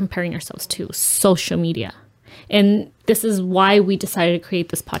start comparing ourselves to social media. And this is why we decided to create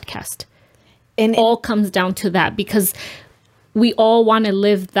this podcast. And it all comes down to that, because we all want to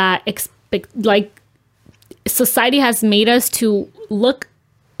live that like society has made us to look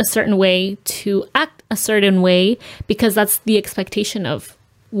a certain way, to act a certain way, because that's the expectation of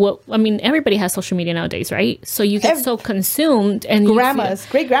everybody has social media nowadays, right? So you get so consumed, and great grandmas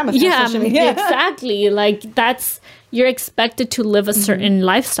have social media. Exactly. Like you're expected to live a certain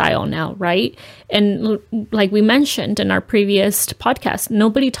lifestyle now, right? And like we mentioned in our previous podcast,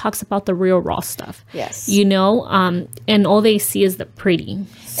 nobody talks about the real raw stuff. Yes. You know, and all they see is the pretty.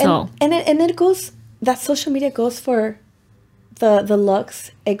 So and it goes, that social media goes for the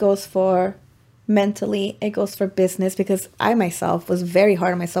looks, it goes for mentally, it goes for business, because I myself was very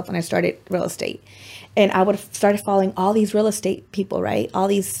hard on myself when I started real estate, and I would have started following all these real estate people, right? All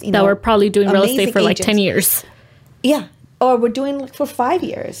these, you know, that were probably doing real estate for agents. like 10 years. Yeah. Or we're doing for 5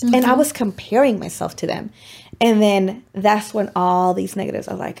 years. And I was comparing myself to them. And then that's when all these negatives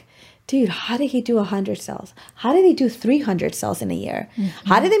are like, dude, how did he do 100 sales? How did he do 300 sales in a year?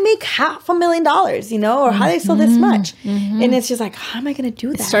 How did they make $500,000, you know? Or how did they sell this much? And it's just like, how am I going to do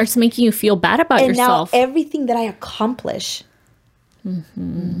that? It starts making you feel bad about yourself. And now everything that I accomplish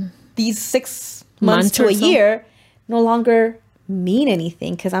these 6 months to a year no longer mean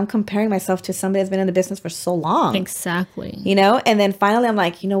anything, because I'm comparing myself to somebody that's been in the business for so long. Exactly. You know? And then finally I'm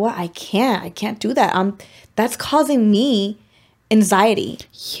like, you know what? I can't do that. That's causing me anxiety,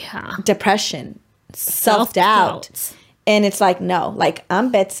 depression, self-doubt. And it's like, no, like, I'm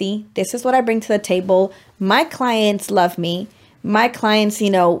Betsy. This is what I bring to the table. My clients love me. My clients, you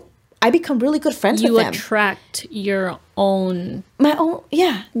know, I become really good friends with them. You attract your own. My own,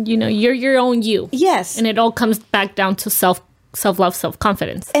 yeah. You know, you're your own you. Yes. And it all comes back down to self-love,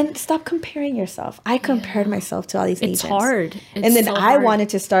 self-confidence. And stop comparing yourself. I compared myself to all these agents. It's hard. And then I wanted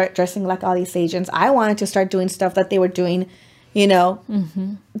to start dressing like all these agents. I wanted to start doing stuff that they were doing, you know,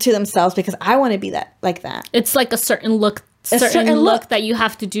 to themselves, because I want to be like that. It's like a certain look that you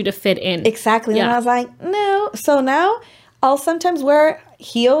have to do to fit in. Exactly. Yeah. And I was like, no. So now I'll sometimes wear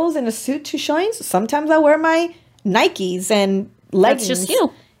heels and a suit to showings. Sometimes I'll wear my Nikes and leggings. That's just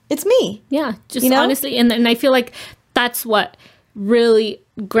you. It's me. Yeah. Just, you know? Honestly. And I feel like that's what really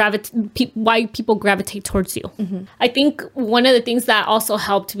why people gravitate towards you. I think one of the things that also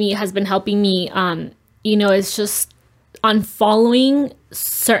has been helping me, you know, is just unfollowing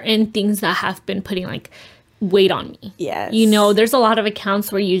certain things that have been putting like weight on me. Yes. You know, there's a lot of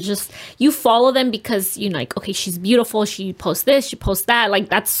accounts where you follow them because you're like, okay, she's beautiful, she posts this, she posts that, like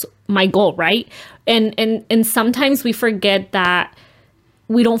that's my goal, right? And sometimes we forget that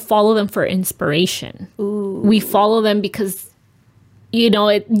we don't follow them for inspiration. Ooh. We follow them because, you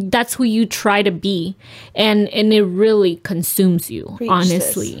know, that's who you try to be, and it really consumes you. Preach,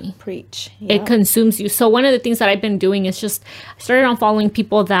 honestly. Sis. Preach. Yeah. It consumes you. So one of the things that I've been doing is just I started on following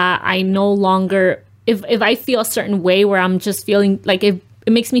people that I no longer, if I feel a certain way where I'm just feeling like it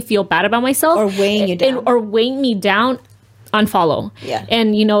makes me feel bad about myself, or weighing you down, or weighing me down, unfollow. Yeah.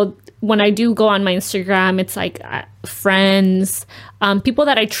 And you know, when I do go on my Instagram, it's like friends, people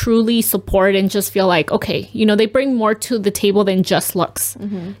that I truly support and just feel like, okay, you know, they bring more to the table than just looks.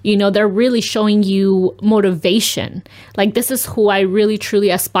 You know, they're really showing you motivation. Like, this is who I really,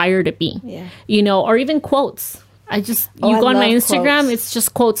 truly aspire to be. Yeah. You know, or even quotes. You go on my Instagram, quotes. It's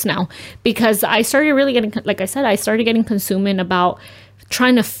just quotes now. Because I started really getting, like I said, I started getting consumed about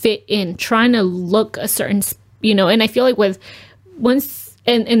trying to fit in, trying to look a certain, you know, and I feel like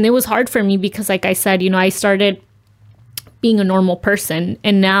and it was hard for me because, like I said, you know, I started being a normal person,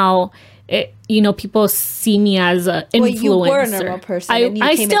 and now, you know, people see me as an influencer. Well, you were a normal person.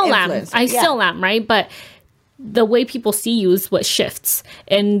 I still am. I still am, right? But the way people see you is what shifts,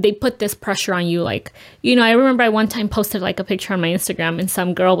 and they put this pressure on you. Like, you know, I remember I one time posted like a picture on my Instagram, and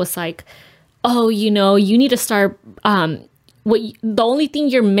some girl was like, "Oh, you know, you need to start. The only thing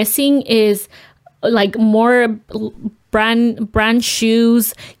you're missing is like more brand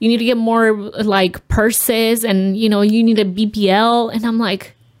shoes. You need to get more like purses, and you need a BBL. And I'm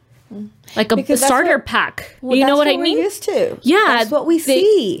like a starter pack. Well, you know what I we're mean? Used to. Yeah, that's what we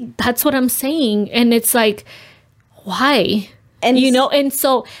see. That's what I'm saying, and it's like, why? And and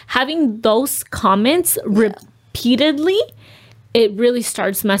so having those comments repeatedly, it really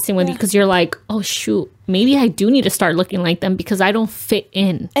starts messing with you, because you're like, oh shoot, maybe I do need to start looking like them because I don't fit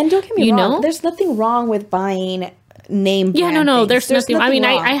in. And don't get me wrong, there's nothing wrong with buying name brand no, things. there's nothing. I mean,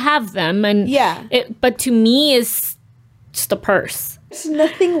 I have them, and but to me, it's just a purse. There's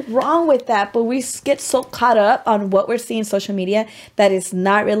nothing wrong with that, but we get so caught up on what we're seeing on social media that is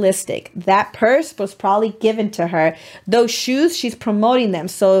not realistic. That purse was probably given to her. Those shoes, she's promoting them.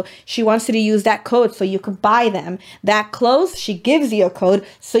 So she wants you to use that code so you could buy them. That clothes, she gives you a code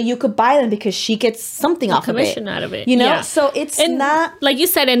so you could buy them because she gets something off of it. Commission out of it. So it's not... Like you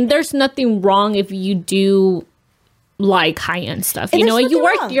said, and there's nothing wrong if you do like high-end stuff, you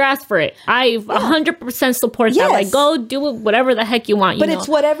worked your ass for it. I 100% support that. Like, go do it, whatever the heck you want. But it's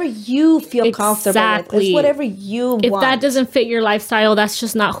whatever you feel comfortable with. It's whatever you want. If that doesn't fit your lifestyle, that's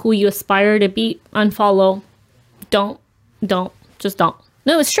just not who you aspire to be. Unfollow. Don't. Just don't.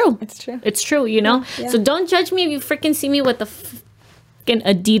 No, it's true. It's true. It's true. So don't judge me if you freaking see me with the freaking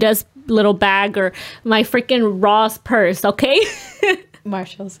Adidas little bag or my freaking Ross purse. Okay.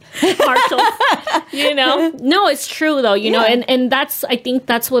 Marshalls. No, it's true though, and I think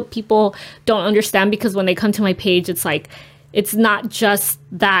that's what people don't understand, because when they come to my page, it's like, it's not just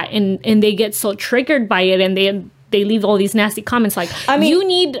that, and they get so triggered by it, and they leave all these nasty comments like, you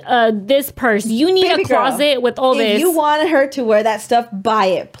need this purse, you need a closet with all this. If you want her to wear that stuff, buy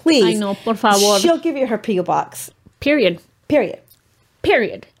it, please. I know, por favor. She'll give you her P.O. box. Period.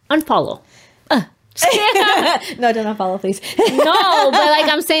 Unfollow. No, don't unfollow, please. No, but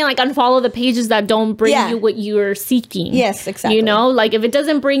like I'm saying, like, unfollow the pages that don't bring you what you're seeking. Yes, exactly. Like if it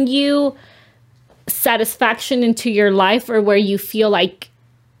doesn't bring you satisfaction into your life, or where you feel like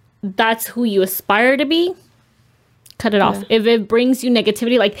that's who you aspire to be, cut it off. If it brings you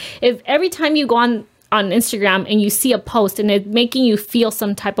negativity, like if every time you go on Instagram and you see a post and it's making you feel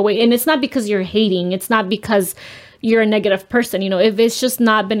some type of way, and it's not because you're hating, it's not because you're a negative person, if it's just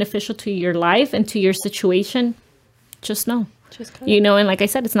not beneficial to your life and to your situation, just know. And like I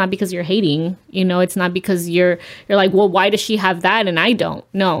said, it's not because you're hating, it's not because you're like, well, why does she have that and I don't?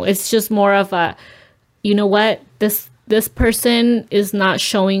 No, it's just more of a, what, this person is not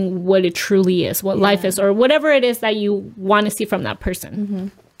showing what it truly is, what life is, or whatever it is that you want to see from that person.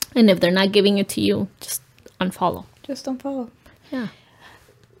 Mm-hmm. And if they're not giving it to you, just unfollow. Just unfollow. Yeah.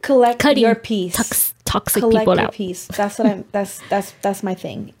 Collect your peace. Toxic people out. Peace. That's what that's my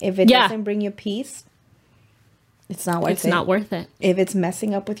thing. If it doesn't bring you peace, it's not worth it. It's not worth it. If it's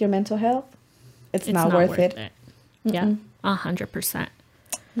messing up with your mental health, it's not worth it. Yeah, 100%.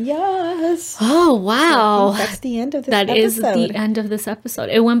 Yes. Oh wow, that's the end of this. That is the end of this episode.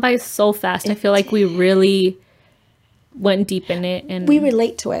 It went by so fast. I feel like we really went deep in it, and we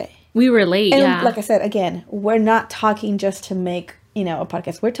relate to it. And like I said, again, we're not talking just to make a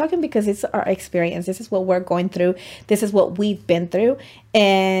podcast. We're talking because it's our experience. This is what we're going through. This is what we've been through.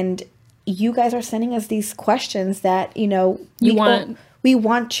 And you guys are sending us these questions that, we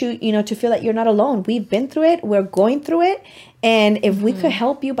want you, to feel that you're not alone. We've been through it. We're going through it. And if we could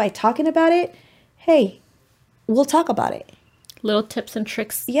help you by talking about it, hey, we'll talk about it. Little tips and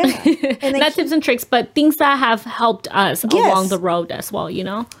tricks. Yeah. And not tips and tricks, but things that have helped us along the road as well,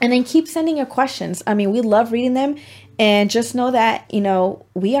 And then keep sending your questions. I mean, we love reading them. And just know that,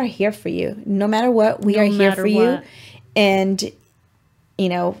 we are here for you. No matter what, we are here for you. And,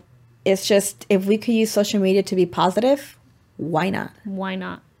 it's just, if we could use social media to be positive, why not? Why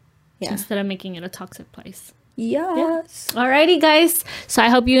not? Yeah. Instead of making it a toxic place. Yes. Yeah. Alrighty, guys. So I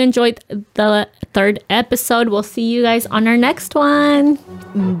hope you enjoyed the 3rd episode. We'll see you guys on our next one.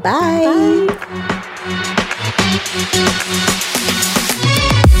 Bye. Bye.